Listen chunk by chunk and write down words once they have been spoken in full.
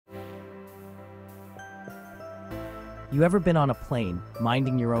You ever been on a plane,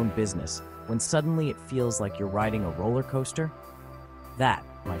 minding your own business, when suddenly it feels like you're riding a roller coaster? That,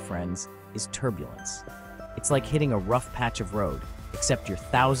 my friends, is turbulence. It's like hitting a rough patch of road, except you're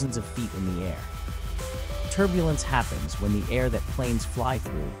thousands of feet in the air. Turbulence happens when the air that planes fly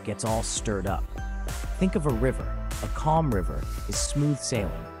through gets all stirred up. Think of a river. A calm river is smooth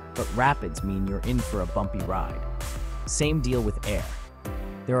sailing, but rapids mean you're in for a bumpy ride. Same deal with air.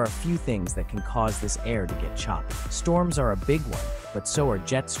 There are a few things that can cause this air to get choppy. Storms are a big one, but so are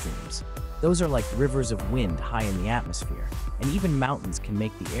jet streams. Those are like rivers of wind high in the atmosphere, and even mountains can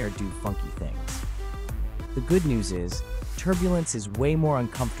make the air do funky things. The good news is, turbulence is way more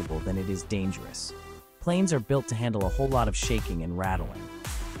uncomfortable than it is dangerous. Planes are built to handle a whole lot of shaking and rattling.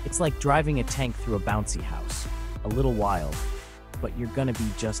 It's like driving a tank through a bouncy house. A little wild, but you're gonna be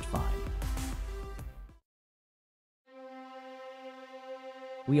just fine.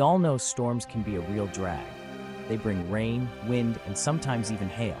 We all know storms can be a real drag. They bring rain, wind, and sometimes even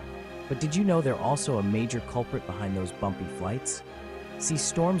hail. But did you know they're also a major culprit behind those bumpy flights? See,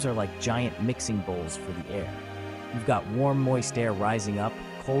 storms are like giant mixing bowls for the air. You've got warm, moist air rising up,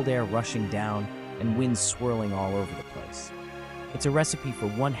 cold air rushing down, and winds swirling all over the place. It's a recipe for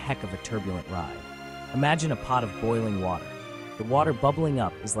one heck of a turbulent ride. Imagine a pot of boiling water. The water bubbling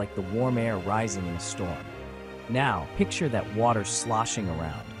up is like the warm air rising in a storm. Now, picture that water sloshing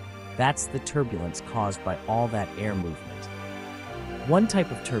around. That's the turbulence caused by all that air movement. One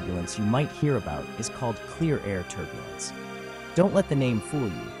type of turbulence you might hear about is called clear air turbulence. Don't let the name fool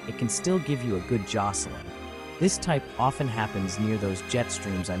you, it can still give you a good jostling. This type often happens near those jet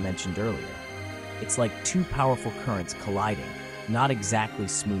streams I mentioned earlier. It's like two powerful currents colliding, not exactly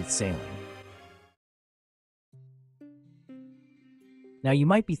smooth sailing. Now you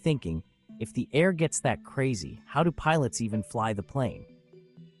might be thinking, if the air gets that crazy, how do pilots even fly the plane?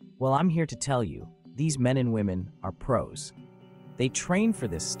 Well, I'm here to tell you, these men and women are pros. They train for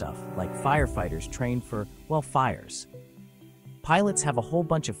this stuff like firefighters train for, well, fires. Pilots have a whole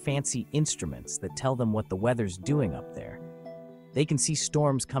bunch of fancy instruments that tell them what the weather's doing up there. They can see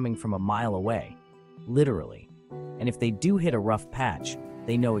storms coming from a mile away, literally. And if they do hit a rough patch,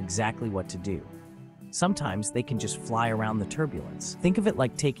 they know exactly what to do. Sometimes they can just fly around the turbulence. Think of it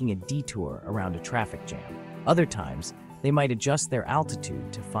like taking a detour around a traffic jam. Other times, they might adjust their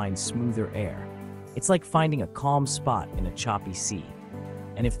altitude to find smoother air. It's like finding a calm spot in a choppy sea.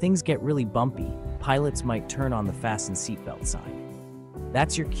 And if things get really bumpy, pilots might turn on the fasten seatbelt sign.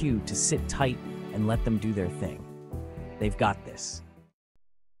 That's your cue to sit tight and let them do their thing. They've got this.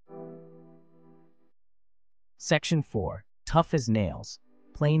 Section 4. Tough as nails.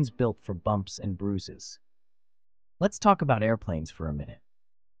 Planes built for bumps and bruises. Let's talk about airplanes for a minute.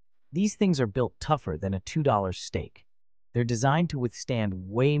 These things are built tougher than a $2 steak. They're designed to withstand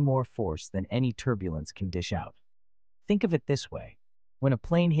way more force than any turbulence can dish out. Think of it this way. When a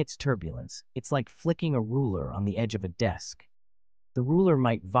plane hits turbulence, it's like flicking a ruler on the edge of a desk. The ruler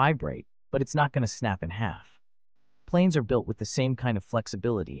might vibrate, but it's not going to snap in half. Planes are built with the same kind of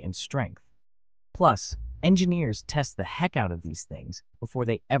flexibility and strength. Plus, engineers test the heck out of these things before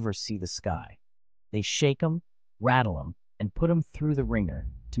they ever see the sky. They shake them, rattle them, and put them through the ringer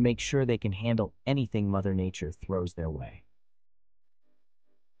to make sure they can handle anything Mother Nature throws their way.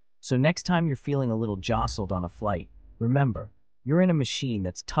 So next time you're feeling a little jostled on a flight, remember, you're in a machine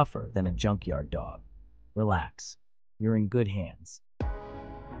that's tougher than a junkyard dog. Relax. You're in good hands.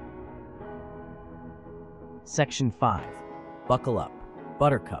 Section 5. Buckle up.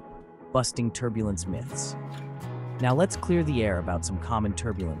 Buttercup. Busting turbulence myths. Now let's clear the air about some common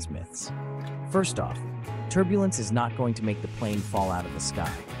turbulence myths. First off, turbulence is not going to make the plane fall out of the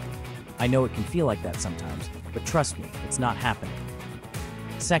sky. I know it can feel like that sometimes, but trust me, it's not happening.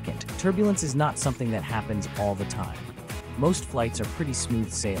 Second, turbulence is not something that happens all the time. Most flights are pretty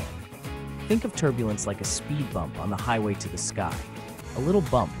smooth sailing. Think of turbulence like a speed bump on the highway to the sky. A little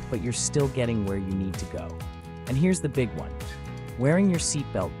bump, but you're still getting where you need to go. And here's the big one. Wearing your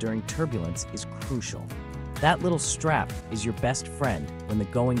seatbelt during turbulence is crucial. That little strap is your best friend when the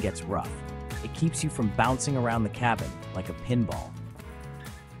going gets rough. It keeps you from bouncing around the cabin like a pinball.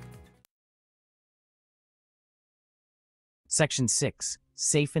 Section 6.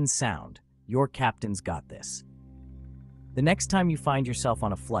 Safe and sound. Your captain's got this. The next time you find yourself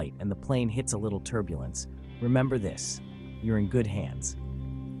on a flight and the plane hits a little turbulence, remember this. You're in good hands.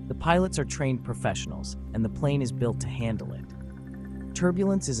 The pilots are trained professionals, and the plane is built to handle it.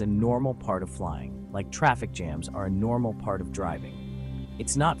 Turbulence is a normal part of flying, like traffic jams are a normal part of driving.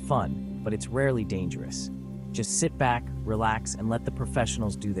 It's not fun, but it's rarely dangerous. Just sit back, relax, and let the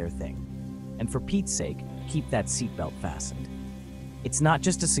professionals do their thing. And for Pete's sake, keep that seatbelt fastened. It's not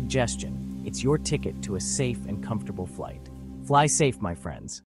just a suggestion, It's your ticket to a safe and comfortable flight. Fly safe, my friends.